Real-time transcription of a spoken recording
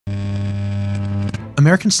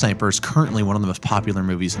American Sniper is currently one of the most popular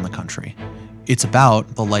movies in the country. It's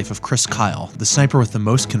about the life of Chris Kyle, the sniper with the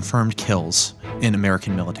most confirmed kills in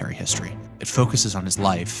American military history. It focuses on his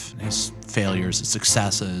life, his failures, his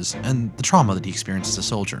successes, and the trauma that he experienced as a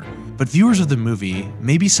soldier. But viewers of the movie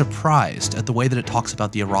may be surprised at the way that it talks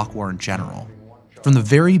about the Iraq War in general. From the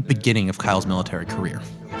very beginning of Kyle's military career,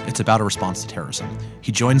 it's about a response to terrorism.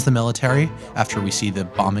 He joins the military after we see the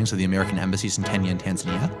bombings of the American embassies in Kenya and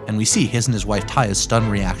Tanzania, and we see his and his wife Taya's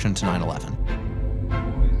stunned reaction to 9/11.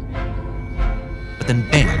 But then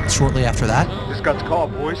bam, shortly after that, Just got the call,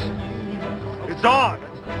 boys. It's on!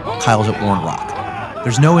 Kyle's at war in Iraq.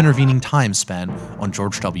 There's no intervening time spent on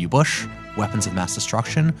George W. Bush, weapons of mass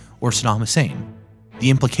destruction, or Saddam Hussein.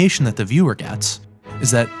 The implication that the viewer gets is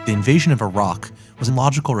that the invasion of Iraq was a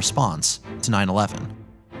logical response to 9/11.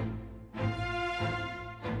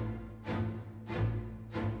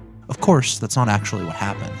 Of course, that's not actually what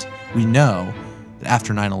happened. We know that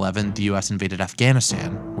after 9/11, the US invaded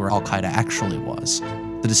Afghanistan, where al-Qaeda actually was.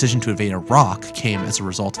 The decision to invade Iraq came as a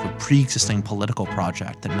result of a pre-existing political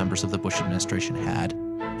project that members of the Bush administration had,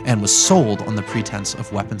 and was sold on the pretense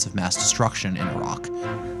of weapons of mass destruction in Iraq.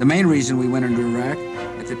 The main reason we went into Iraq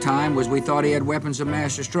at the time was we thought he had weapons of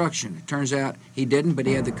mass destruction. It turns out he didn't, but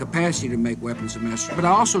he had the capacity to make weapons of mass destruction. But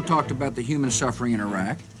I also talked about the human suffering in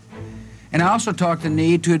Iraq, and I also talked the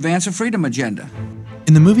need to advance a freedom agenda.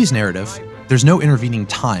 In the movie's narrative, there's no intervening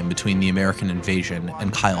time between the American invasion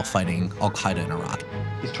and Kyle fighting al-Qaeda in Iraq.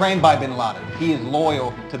 He's trained by bin Laden. He is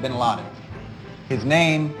loyal to bin Laden. His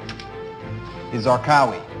name is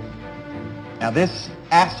Zarqawi. Now this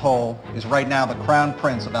asshole is right now the crown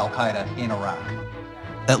prince of al-Qaeda in Iraq.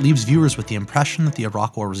 That leaves viewers with the impression that the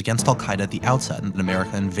Iraq War was against al-Qaeda at the outset and that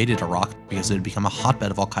America invaded Iraq because it had become a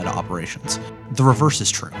hotbed of al-Qaeda operations. The reverse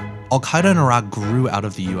is true. Al-Qaeda in Iraq grew out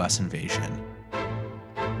of the US invasion.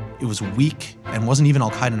 It was weak and wasn't even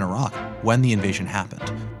al-Qaeda in Iraq when the invasion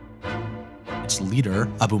happened. Its leader,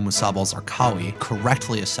 Abu Musab al-Zarqawi,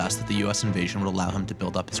 correctly assessed that the US invasion would allow him to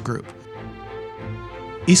build up his group.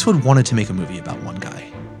 Eastwood wanted to make a movie about one guy.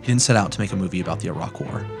 He didn't set out to make a movie about the Iraq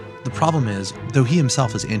War. The problem is, though he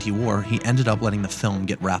himself is anti-war, he ended up letting the film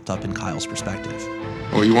get wrapped up in Kyle's perspective.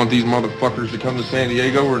 Oh, you want these motherfuckers to come to San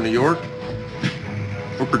Diego or New York?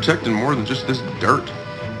 We're protecting more than just this dirt.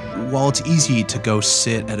 While it's easy to go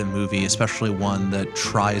sit at a movie, especially one that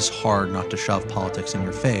tries hard not to shove politics in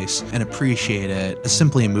your face, and appreciate it as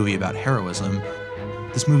simply a movie about heroism,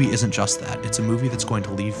 this movie isn't just that. It's a movie that's going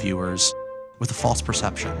to leave viewers with a false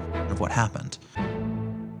perception of what happened.